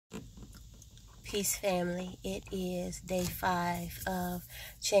Peace, family. It is day 5 of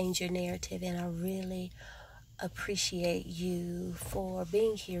Change Your Narrative, and I really appreciate you for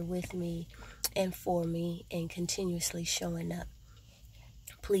being here with me and for me and continuously showing up.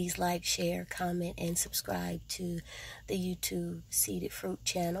 Please like, share, comment, and subscribe to the YouTube Seeded Fruit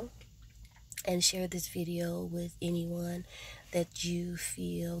channel, and share this video with anyone that you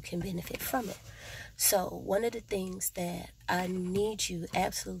feel can benefit from it. So one of the things that I need you,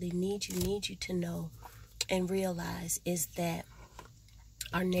 absolutely need you to know and realize is that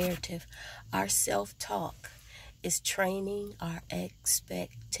our narrative, our self-talk is training our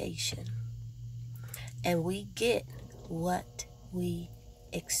expectation. And we get what we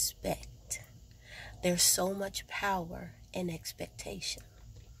expect. There's so much power in expectation,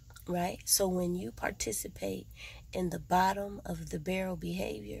 right? So when you participate in the bottom of the barrel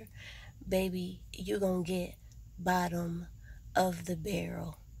behavior, baby, you're going to get bottom of the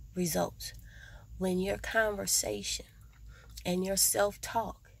barrel results. When your conversation and your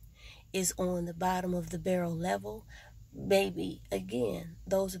self-talk is on the bottom of the barrel level, baby, again,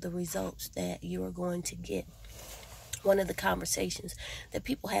 those are the results that you are going to get. One of the conversations that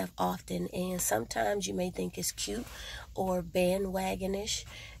people have often, and sometimes you may think it's cute or bandwagonish,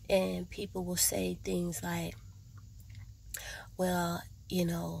 and people will say things like, well,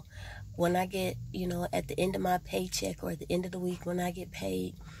 when I get, at the end of my paycheck or at the end of the week when I get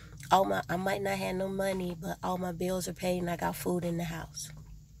paid, I might not have no money, but all my bills are paid and I got food in the house.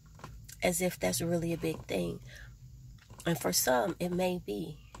 As if that's really a big thing. And for some, it may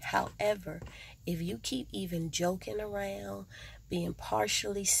be. However, if you keep even joking around, being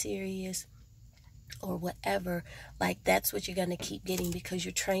partially serious, or whatever, like that's what you're going to keep getting, because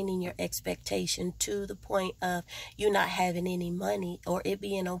you're training your expectation to the point of you not having any money, or it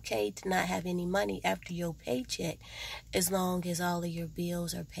being okay to not have any money after your paycheck, as long as all of your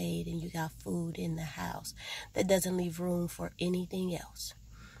bills are paid and you got food in the house. That doesn't leave room for anything else.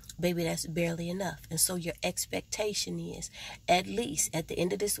 Baby, that's barely enough. And so your expectation is, at least at the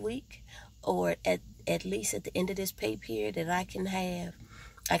end of this week, or at least at the end of this pay period, that I can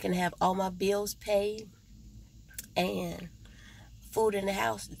have all my bills paid and food in the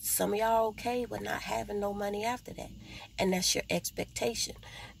house. Some of y'all okay with not having no money after that. And that's your expectation,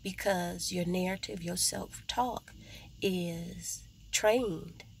 because your narrative, your self-talk is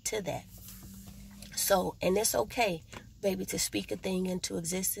trained to that. So, and it's okay, baby, to speak a thing into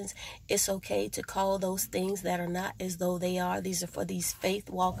existence. It's okay to call those things that are not as though they are. These are for these faith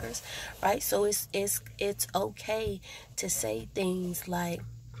walkers, right? So it's okay to say things like,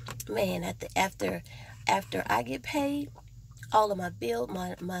 man, after I get paid, all of my bill,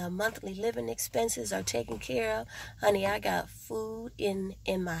 my monthly living expenses are taken care of. Honey, I got food in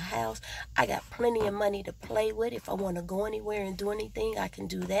my house. I got plenty of money to play with. If I want to go anywhere and do anything, I can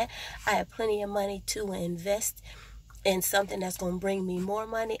do that. I have plenty of money to invest in something that's going to bring me more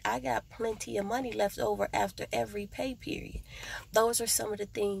money. I got plenty of money left over after every pay period. Those are some of the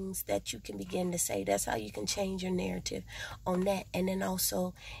things that you can begin to say. That's how you can change your narrative on that. And then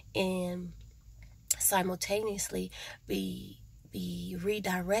also simultaneously be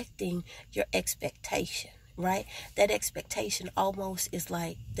redirecting your expectation, right? That expectation almost is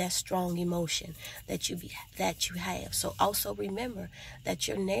like that strong emotion that you have. So also remember that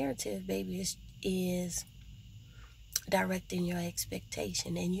your narrative, baby, is directing your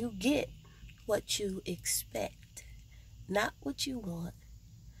expectation, and you get what you expect, not what you want,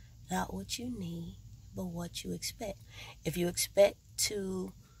 not what you need, but what you expect. If you expect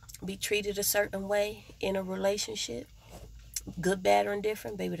to be treated a certain way in a relationship, good, bad, or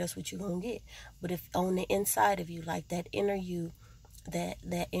indifferent, baby, that's what you're gonna get. But if on the inside of you, like that inner you,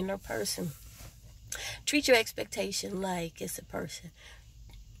 that inner person, treat your expectation like it's a person,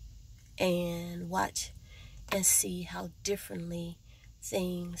 and watch and see how differently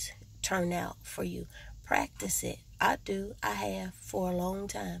things turn out for you. Practice it. I do. I have for a long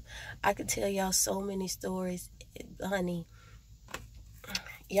time. I could tell y'all so many stories, honey.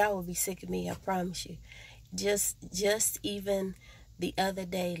 Y'all will be sick of me, I promise you. Just even the other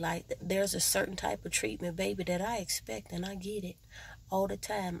day, like there's a certain type of treatment, baby, that I expect, and I get it all the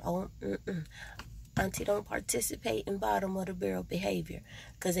time. Auntie, don't participate in bottom of the barrel behavior,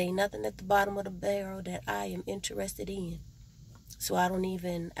 because ain't nothing at the bottom of the barrel that I am interested in. So I don't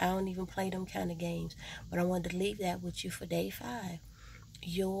even play them kind of games. But I wanted to leave that with you for day 5.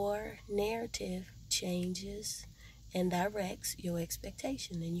 Your narrative changes and directs your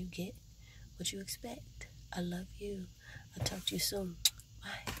expectation, and you get what you expect. I love you. I'll talk to you soon.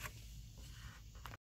 Bye.